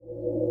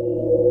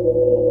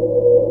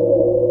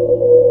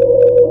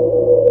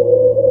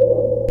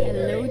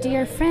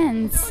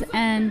Greetings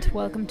and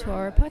welcome to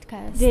our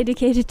podcast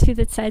dedicated to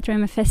the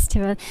Zeiträume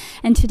Festival.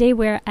 And today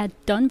we're at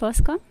Don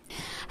Bosco.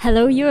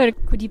 Hello, Jurg.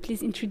 Could you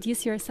please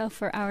introduce yourself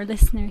for our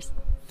listeners?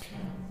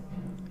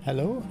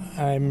 Hello,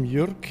 I'm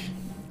Jurg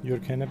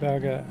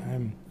Henneberger.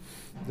 I'm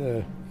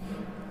the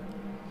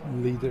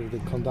leader, the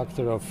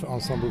conductor of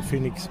Ensemble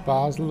Phoenix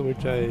Basel,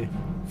 which I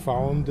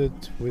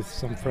founded with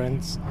some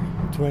friends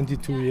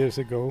 22 years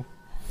ago.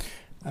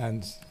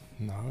 And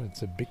now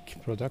it's a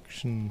big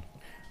production.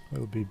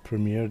 Will be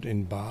premiered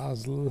in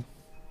Basel.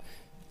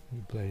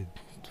 We played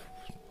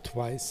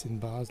twice in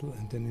Basel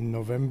and then in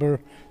November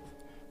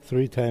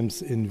 3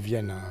 times in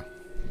Vienna.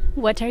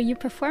 What are you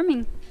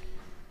performing?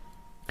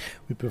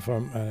 We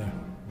perform a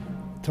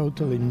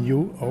totally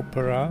new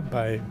opera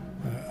by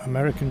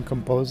American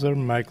composer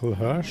Michael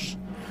Hirsch.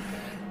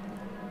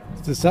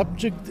 The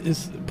subject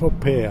is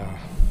Poppea,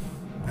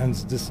 and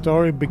the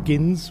story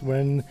begins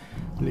when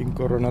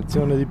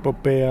L'Incoronazione di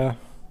Poppea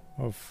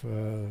of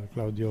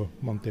Claudio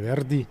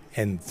Monteverdi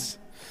ends.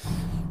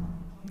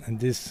 And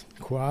this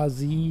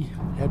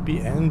quasi-happy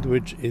end,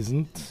 which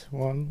isn't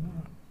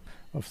one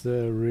of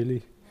the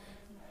really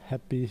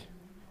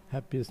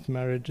happiest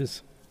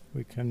marriages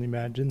we can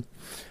imagine.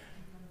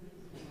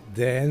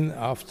 Then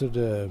after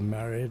the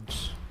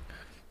marriage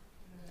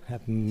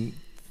happened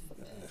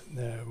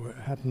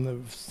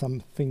some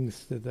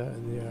things that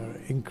they are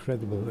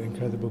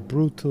incredible,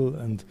 brutal,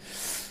 and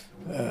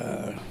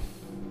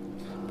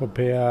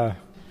Poppea,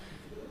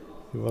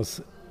 he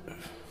was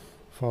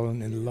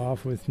fallen in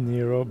love with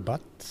Nero,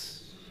 but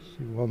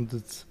she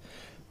wanted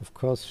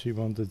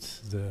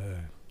the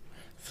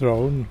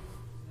throne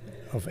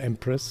of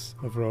Empress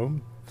of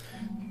Rome.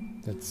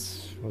 That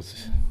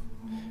was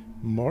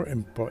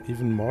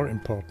even more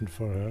important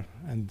for her.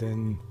 And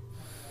then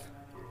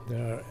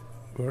there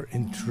were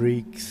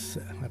intrigues,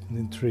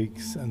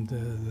 and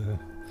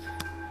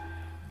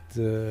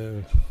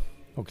the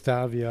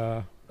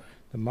Octavia,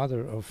 the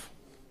mother of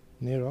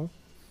Nero,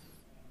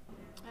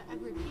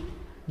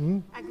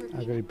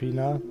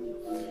 Agrippina,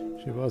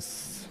 she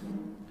was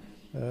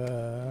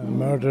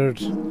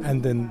murdered,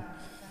 and then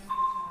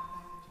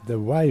the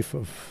wife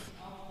of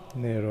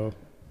Nero,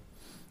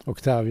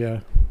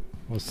 Octavia,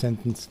 was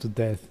sentenced to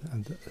death,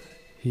 and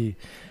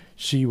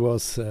she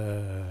was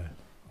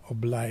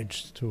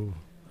obliged to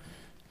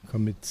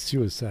commit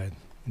suicide.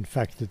 In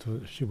fact,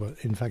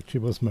 she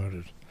was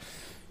murdered,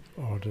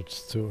 ordered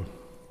to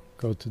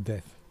go to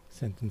death,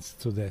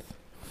 sentenced to death.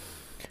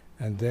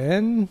 And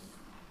then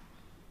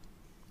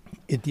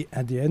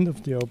at the end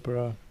of the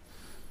opera,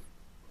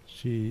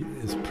 she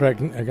is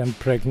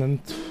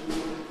pregnant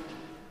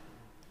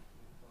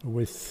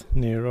with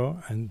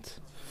Nero, and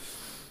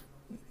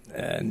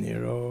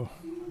Nero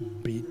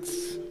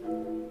beats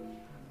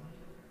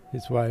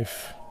his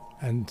wife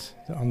and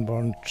the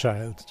unborn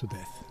child to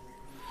death.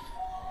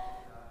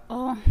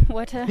 Oh,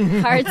 what a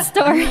hard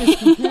story.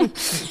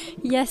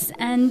 Yes,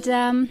 and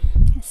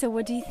so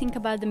what do you think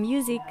about the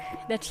music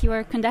that you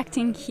are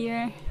conducting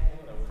here?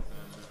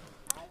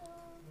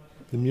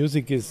 The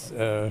music is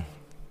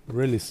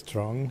really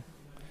strong.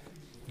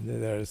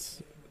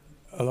 There's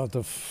a lot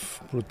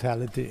of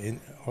brutality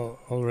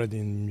already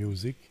in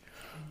music.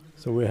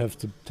 So we have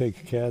to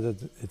take care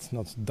that it's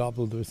not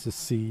doubled with the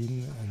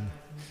scene, and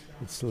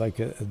it's like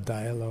a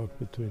dialogue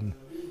between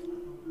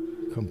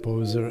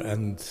composer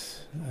and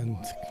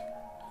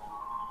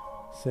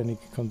scenic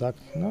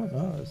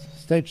conductor.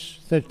 Stage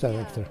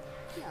director.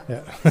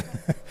 Yeah.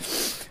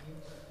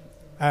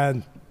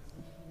 And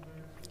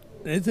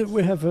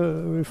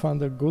we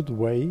found a good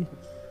way,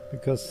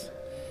 because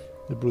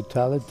the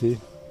brutality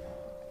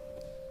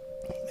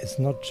is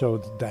not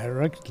showed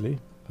directly,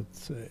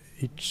 but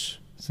each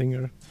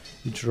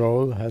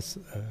role has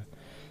a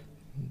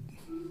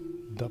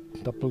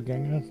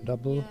doppelganger,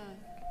 double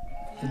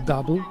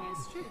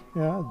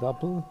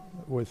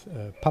with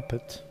a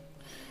puppet,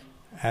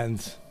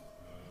 and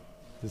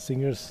the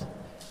singers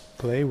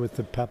play with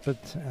the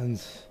puppet,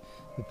 and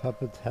the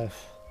puppet have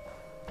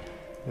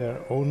their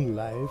own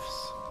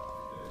lives,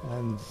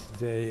 and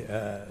they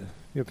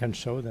you can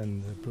show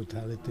them the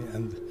brutality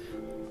and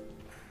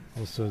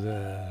also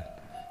the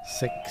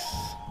sex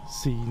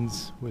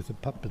scenes with the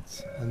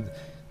puppets. And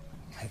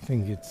I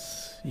think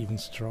it's even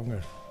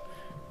stronger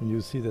when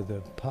you see that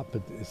the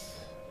puppet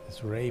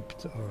is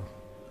raped or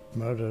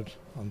murdered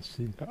on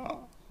scene.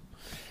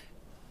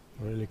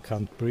 Really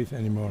can't breathe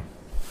anymore.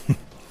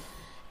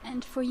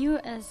 And for you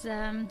as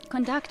a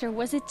conductor,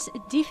 was it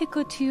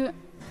difficult to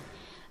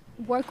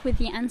work with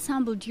the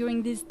ensemble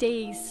during these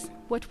days?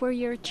 What were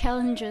your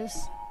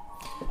challenges?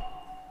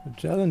 The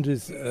challenge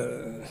is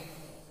that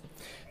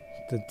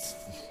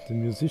the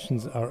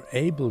musicians are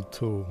able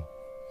to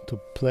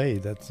play.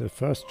 That's the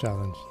first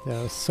challenge. There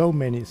are so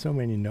many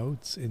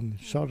notes in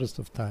shortest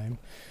of time.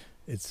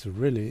 It's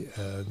really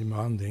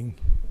demanding,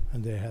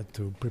 and they had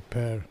to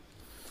prepare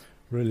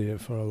really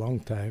for a long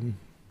time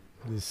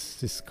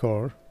this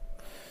score.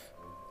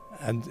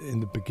 And in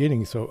the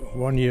beginning, so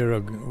 1 year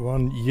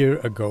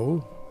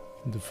ago,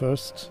 the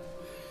first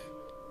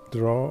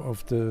draw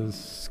of the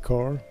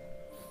score,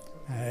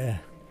 I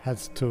had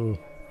to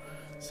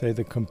say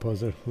the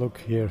composer, look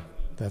here,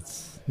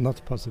 that's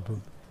not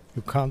possible.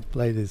 You can't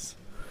play this.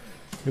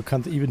 You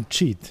can't even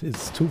cheat.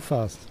 It's too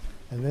fast.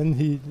 And then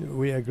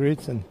we agreed,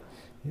 and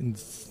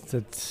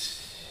that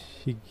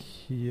he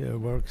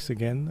works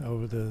again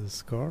over the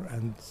score,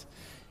 and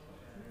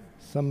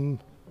some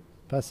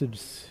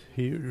passages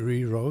he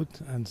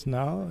rewrote, and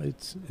now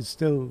it's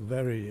still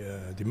very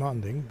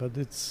demanding, but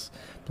it's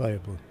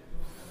playable.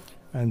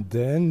 And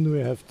then we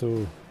have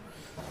to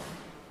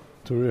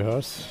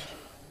rehearse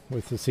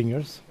with the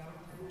singers.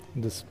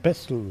 And the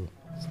special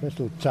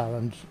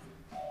challenge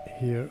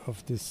here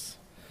of this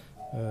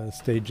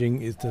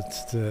staging is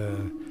that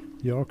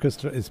the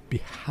orchestra is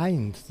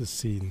behind the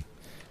scene,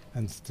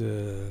 and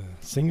the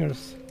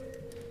singers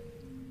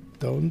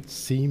don't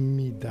see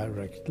me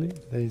directly.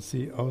 They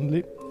see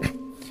only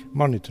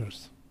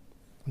monitors,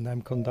 and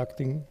I'm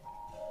conducting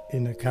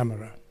in a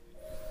camera.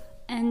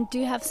 And do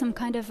you have some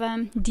kind of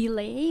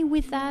delay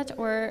with that,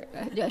 or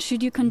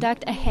should you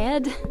conduct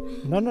ahead?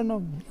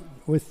 No.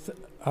 With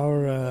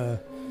our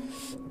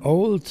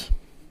old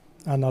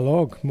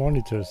analog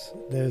monitors,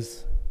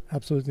 there's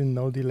absolutely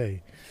no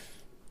delay.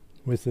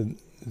 With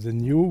the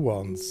new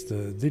ones,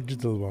 the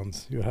digital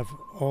ones, you have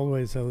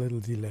always a little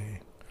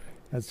delay.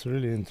 That's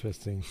really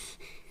interesting.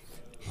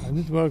 And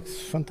it works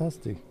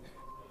fantastic.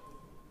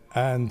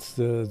 And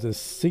the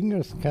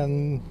singers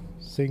can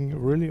sing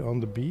really on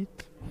the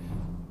beat.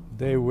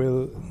 They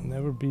will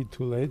never be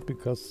too late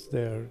because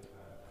they're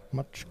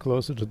much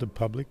closer to the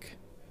public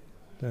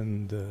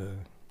than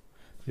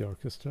the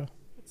orchestra.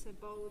 It's a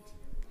bold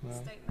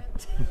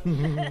statement.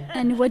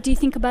 And what do you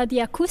think about the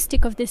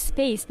acoustic of this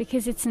space?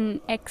 Because it's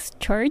an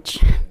ex-church.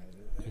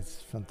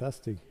 It's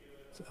fantastic.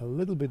 It's a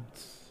little bit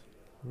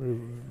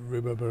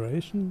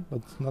reverberation,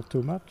 but not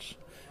too much.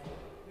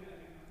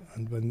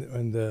 And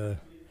when the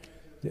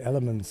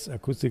elements,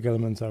 acoustic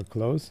elements, are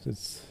closed,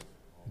 it's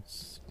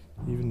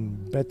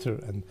even better.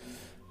 And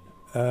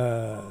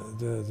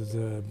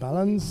the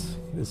balance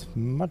is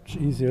much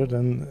easier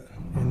than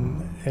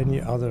in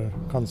any other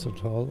concert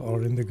hall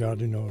or in the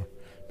Gardiner,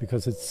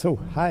 because it's so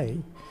high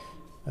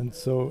and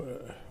so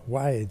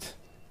wide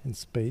in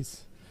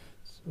space.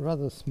 It's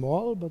rather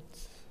small, but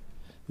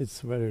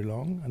it's very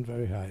long and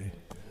very high,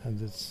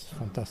 and it's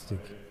fantastic,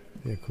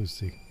 the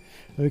acoustic.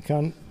 We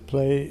can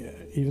play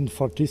even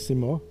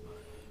fortissimo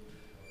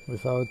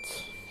without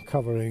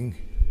covering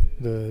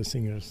the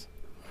singers.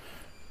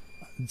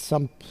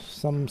 Some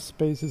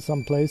spaces,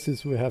 some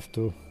places, we have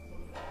to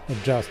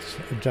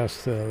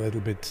adjust a little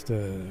bit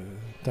the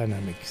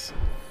dynamics,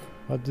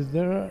 but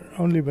there are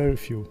only very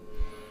few.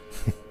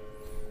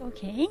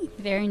 Okay,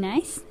 very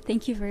nice.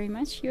 Thank you very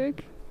much,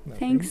 Jurg.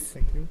 Thanks.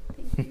 Thank you.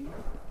 Thank you.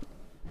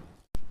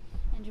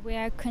 And we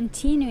are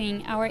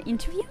continuing our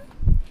interview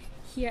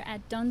here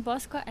at Don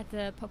Bosco at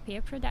the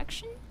Poppea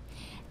production.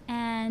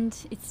 And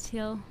it's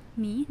still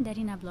me,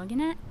 Darina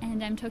Blogina,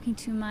 and I'm talking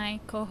to my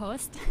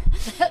co-host.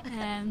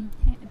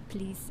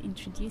 Please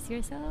introduce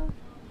yourself.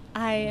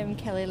 I am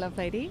Kelly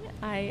Lovelady.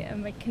 I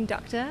am a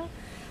conductor.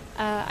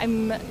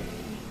 I'm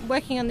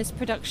working on this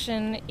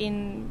production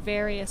in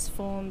various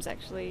forms,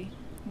 actually.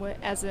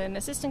 As an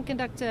assistant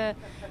conductor,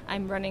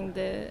 I'm running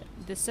the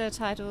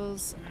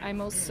surtitles.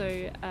 I'm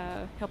also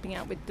helping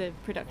out with the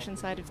production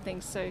side of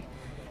things,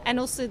 and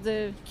also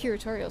the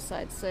curatorial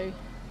side. So,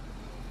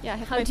 yeah, I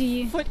have my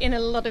foot in a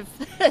lot of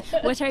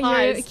What are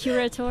your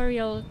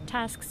curatorial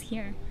tasks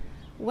here?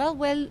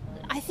 Well,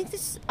 I think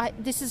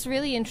this is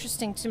really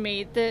interesting to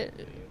me.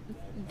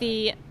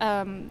 The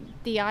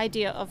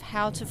idea of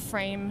how to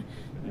frame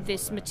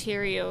this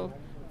material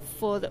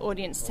for the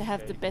audience to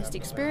have the best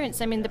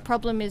experience. I mean, the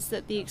problem is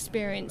that the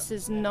experience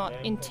is not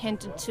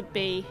intended to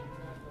be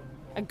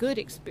a good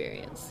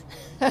experience.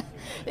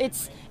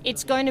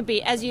 It's going to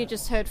be, as you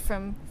just heard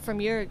from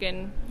Jurg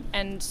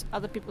and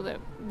other people that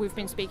we've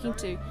been speaking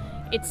to,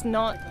 it's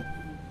not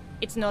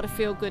a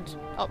feel-good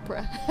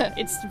opera.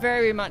 It's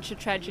very much a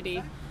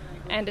tragedy,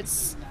 and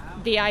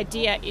the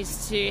idea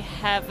is to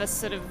have a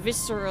sort of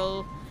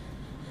visceral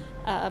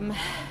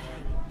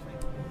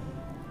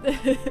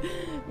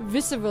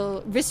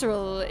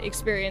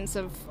experience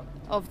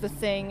of the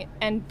thing,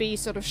 and be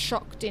sort of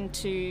shocked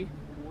into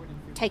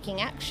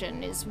taking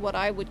action, is what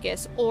I would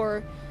guess,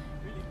 or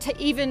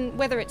even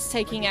whether it's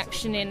taking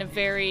action in a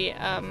very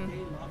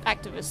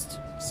activist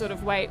sort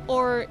of way,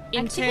 or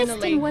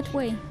internally. Activist in what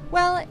way?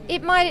 Well,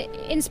 it might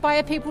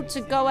inspire people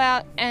to go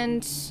out,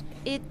 and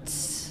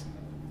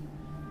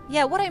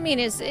what I mean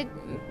is,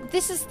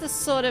 this is the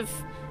sort of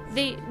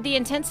the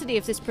intensity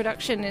of this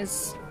production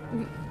is,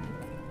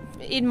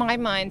 in my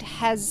mind,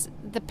 has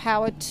the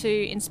power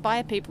to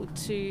inspire people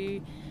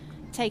to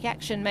take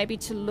action, maybe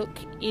to look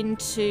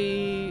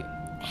into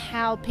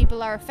how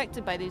people are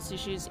affected by these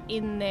issues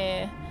in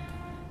their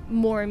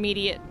more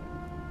immediate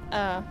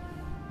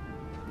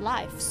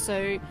life.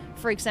 So,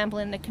 for example,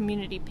 in the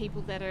community,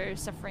 people that are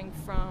suffering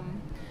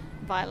from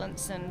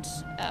violence and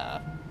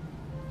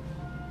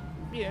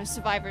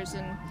survivors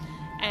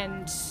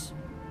and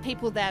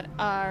people that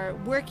are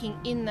working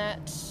in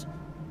that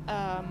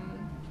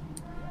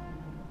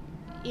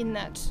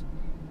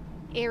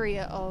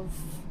area of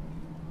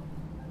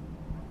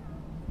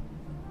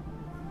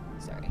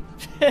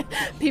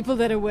people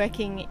that are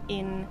working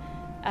in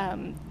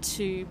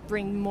to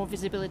bring more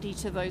visibility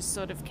to those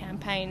sort of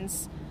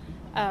campaigns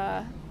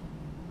are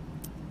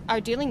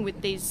dealing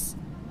with these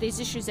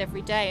issues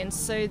every day, and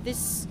so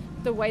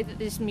the way that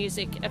this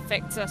music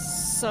affects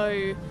us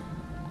so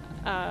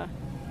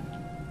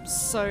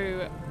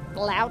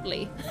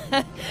loudly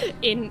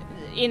in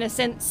a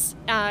sense,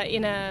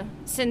 in a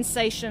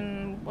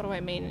sensation. What do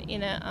I mean?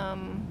 In a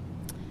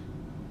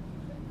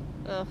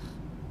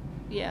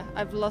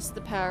I've lost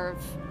the power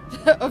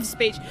of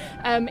speech.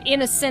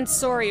 In a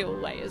sensorial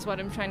way is what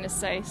I'm trying to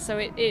say. So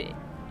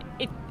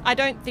I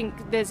don't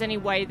think there's any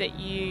way that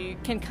you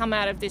can come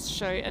out of this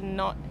show and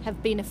not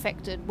have been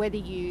affected, whether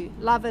you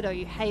love it or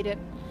you hate it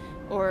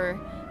or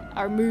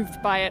are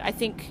moved by it.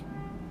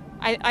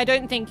 I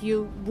don't think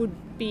you would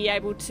be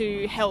able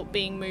to help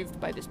being moved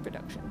by this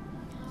production.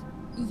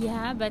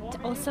 Yeah, but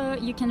also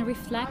you can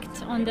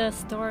reflect on the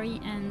story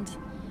and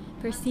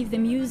perceive the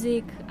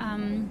music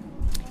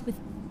with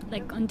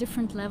on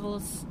different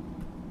levels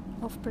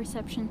of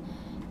perception.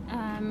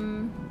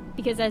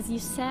 Because as you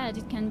said,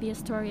 it can be a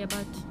story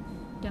about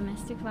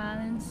domestic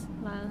violence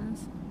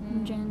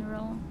in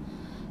general.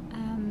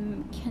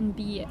 Can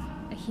be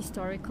a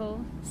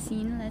historical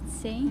scene, let's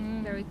say,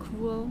 very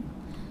cruel.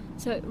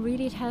 So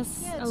it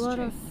has a lot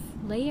of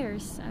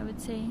layers, I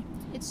would say.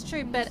 It's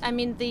true, but I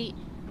mean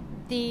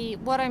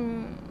what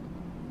I'm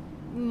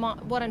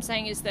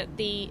saying is that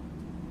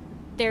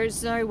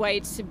there's no way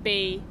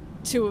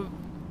to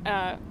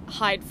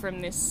hide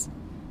from this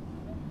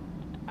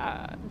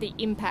the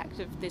impact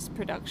of this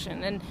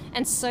production,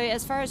 and so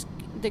as far as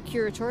the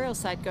curatorial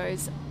side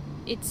goes,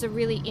 it's a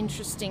really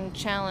interesting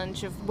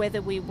challenge of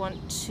whether we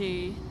want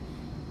to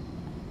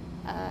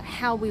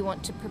how we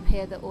want to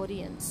prepare the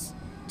audience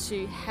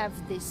to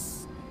have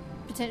this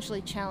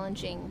potentially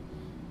challenging,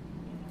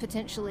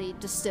 potentially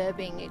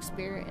disturbing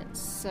experience.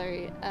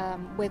 So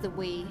whether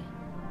we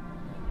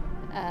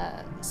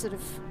sort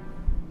of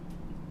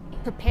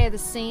prepare the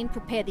scene,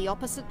 prepare the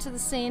opposite to the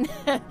scene,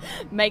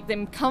 make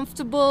them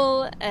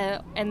comfortable,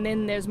 and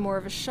then there's more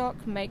of a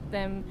shock, make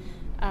them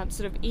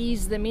sort of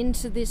ease them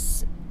into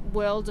this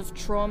world of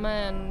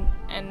trauma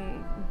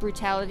and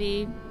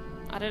brutality.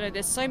 I don't know,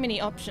 there's so many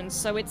options.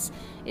 So it's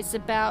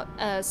about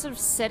sort of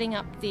setting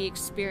up the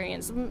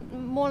experience,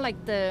 more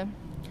like the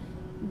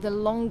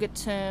longer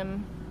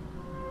term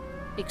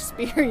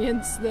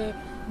experience, the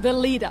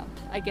lead up,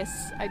 I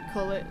guess I'd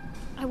call it.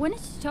 I wanted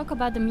to talk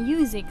about the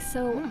music.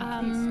 So,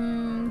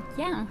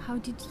 how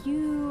did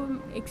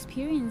you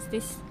experience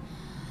this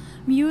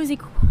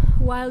music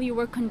while you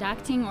were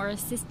conducting or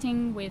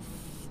assisting with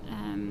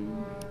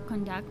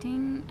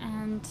conducting?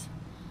 And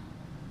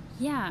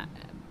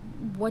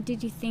what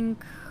did you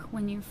think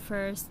when you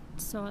first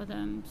saw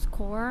the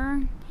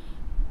score?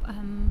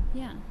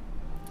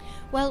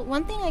 Well,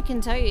 one thing I can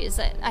tell you is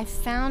that I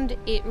found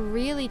it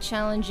really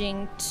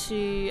challenging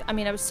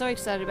I was so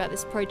excited about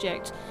this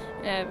project.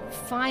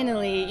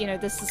 Finally,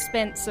 the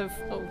suspense of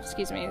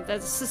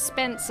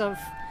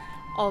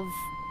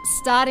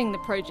starting the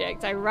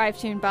project. I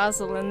arrived here in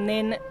Basel, and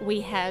then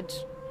we had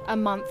a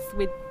month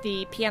with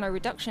the piano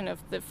reduction of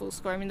the full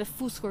score. I mean, the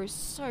full score is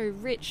so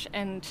rich,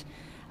 and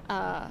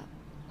I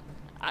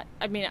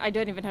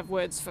don't even have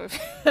words for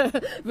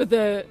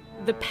the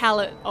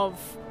palette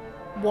of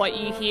what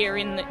you hear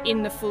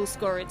in the full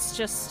score. It's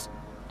just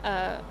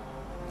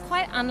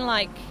quite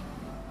unlike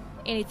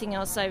anything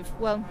else I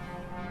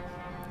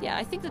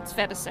think that's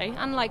fair to say.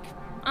 Unlike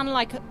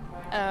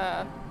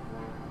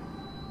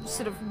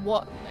sort of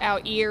what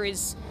our ear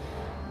is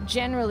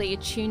generally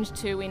attuned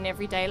to in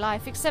everyday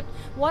life, except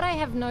what I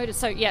have noticed.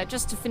 So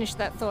just to finish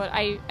that thought,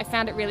 I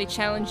found it really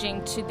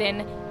challenging to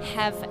then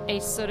have a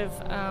sort of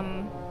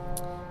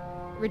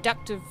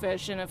reductive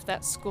version of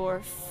that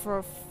score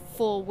for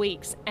 4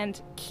 weeks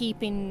and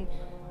keep in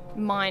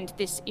mind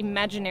this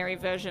imaginary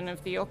version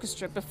of the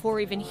orchestra before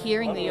even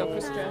hearing the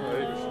orchestra.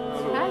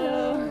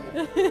 Hello.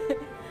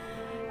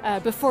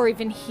 Before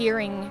even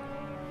hearing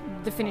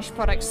the finished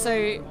product.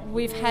 So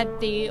we've had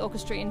the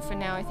orchestra in for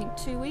now, I think,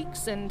 2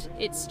 weeks, and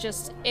it's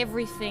just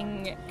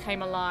everything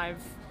came alive.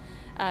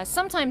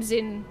 Sometimes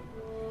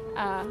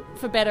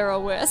for better or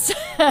worse,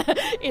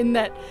 in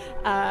that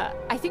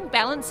I think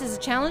balance is a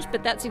challenge,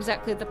 but that's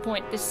exactly the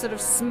point. This sort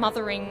of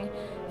smothering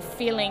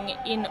feeling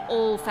in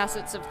all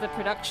facets of the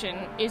production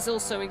is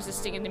also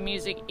existing in the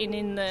music and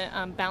in the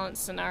balance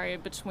scenario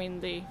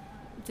between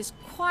this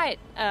quite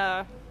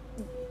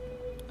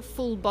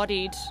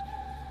full-bodied,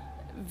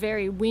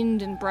 very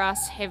wind and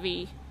brass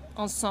heavy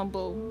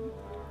ensemble.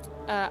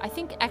 I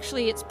think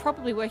actually it's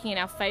probably working in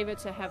our favour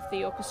to have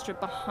the orchestra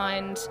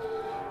behind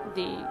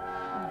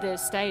the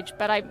stage,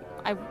 but I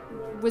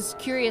was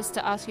curious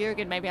to ask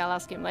Jurg, and maybe I'll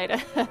ask him later,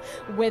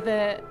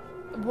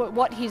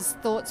 what his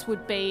thoughts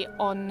would be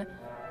on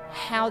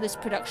how this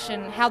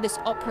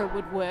opera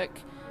would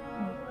work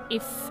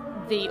if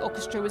the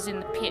orchestra was in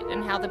the pit,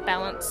 and how the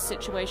balance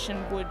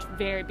situation would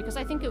vary, because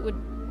I think it would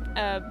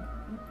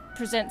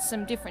present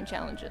some different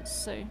challenges.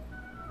 So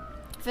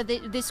for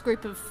this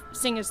group of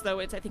singers, though,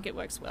 I think it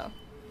works well.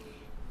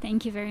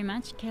 Thank you very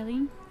much,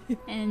 Kelly.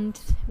 And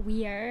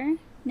we are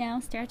now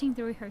starting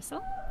the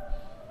rehearsal.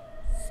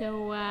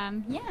 So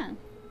yeah,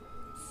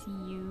 see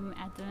you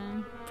at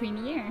the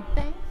premiere.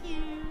 Thank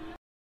you.